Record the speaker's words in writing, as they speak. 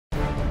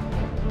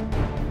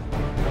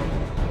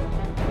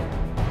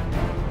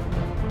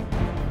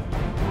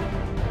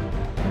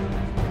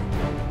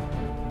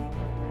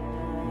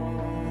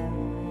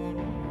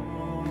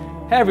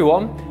Hey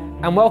everyone,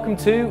 and welcome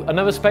to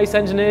another Space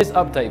Engineers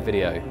update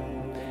video.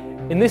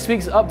 In this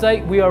week's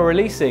update, we are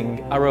releasing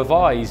a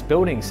revised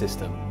building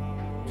system.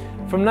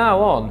 From now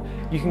on,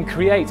 you can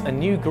create a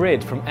new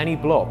grid from any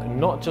block,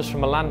 not just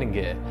from a landing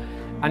gear.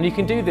 And you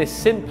can do this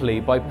simply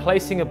by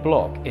placing a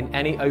block in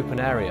any open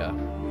area.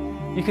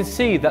 You can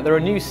see that there are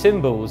new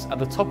symbols at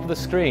the top of the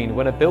screen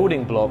when a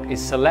building block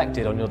is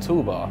selected on your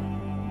toolbar.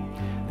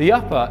 The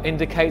upper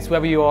indicates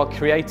whether you are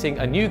creating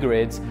a new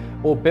grid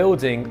or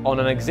building on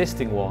an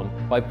existing one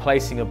by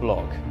placing a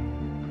block.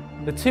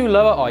 The two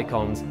lower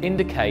icons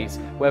indicate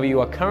whether you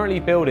are currently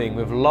building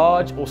with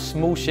large or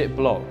small ship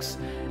blocks,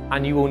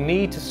 and you will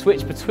need to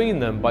switch between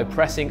them by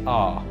pressing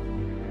R.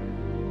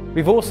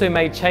 We've also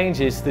made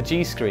changes to the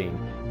G screen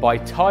by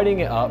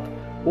tidying it up,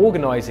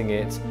 organising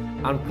it,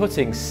 and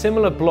putting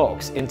similar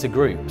blocks into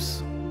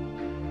groups.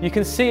 You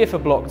can see if a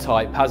block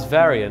type has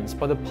variance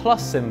by the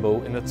plus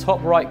symbol in the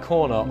top right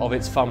corner of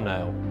its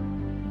thumbnail.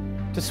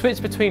 To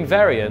switch between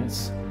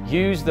variants,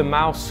 use the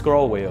mouse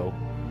scroll wheel.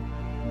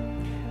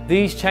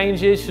 These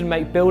changes should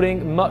make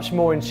building much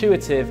more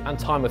intuitive and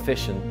time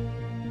efficient.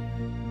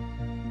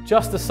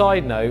 Just a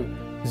side note,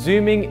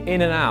 zooming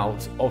in and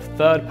out of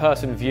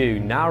third-person view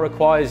now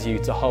requires you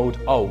to hold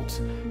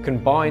Alt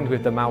combined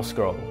with the mouse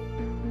scroll.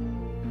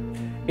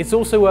 It's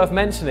also worth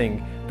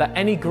mentioning that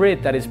any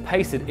grid that is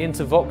pasted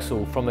into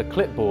voxel from the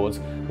clipboard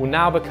will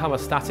now become a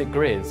static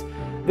grid.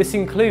 This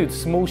includes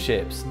small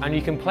ships, and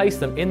you can place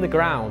them in the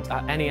ground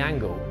at any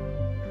angle.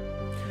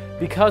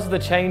 Because of the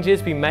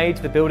changes we made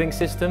to the building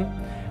system,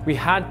 we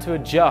had to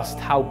adjust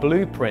how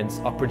blueprints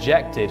are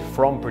projected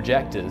from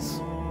projectors.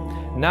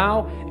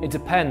 Now it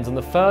depends on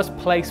the first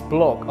place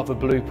block of a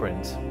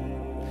blueprint.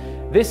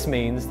 This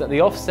means that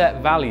the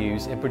offset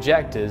values in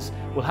projectors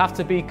will have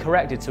to be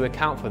corrected to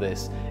account for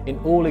this in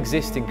all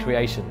existing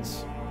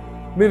creations.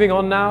 Moving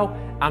on now,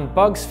 and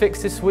bugs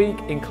fixed this week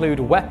include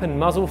weapon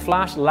muzzle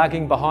flash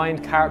lagging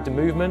behind character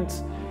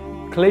movement,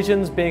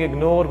 collisions being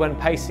ignored when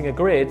pacing a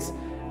grid,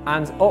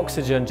 and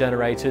oxygen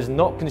generators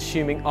not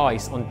consuming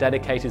ice on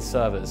dedicated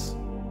servers.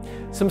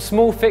 Some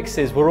small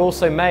fixes were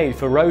also made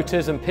for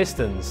rotors and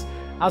pistons,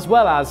 as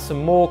well as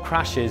some more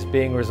crashes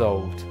being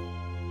resolved.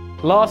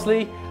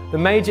 Lastly, the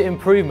major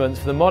improvements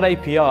for the mod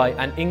API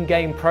and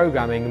in-game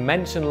programming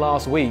mentioned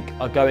last week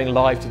are going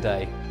live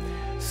today.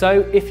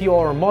 So if you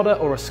are a modder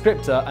or a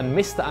scripter and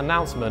missed the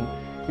announcement,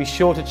 be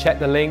sure to check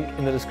the link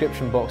in the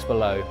description box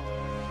below.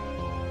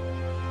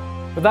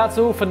 But that's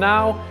all for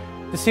now.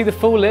 To see the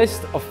full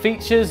list of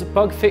features,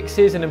 bug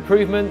fixes and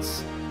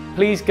improvements,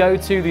 please go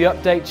to the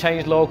update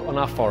changelog on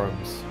our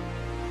forums.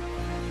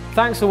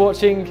 Thanks for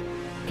watching.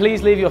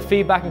 Please leave your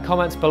feedback and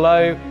comments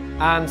below,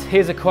 and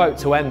here's a quote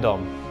to end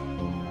on.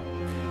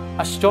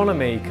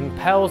 Astronomy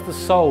compels the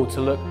soul to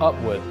look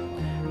upward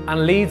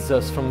and leads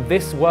us from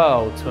this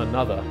world to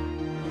another.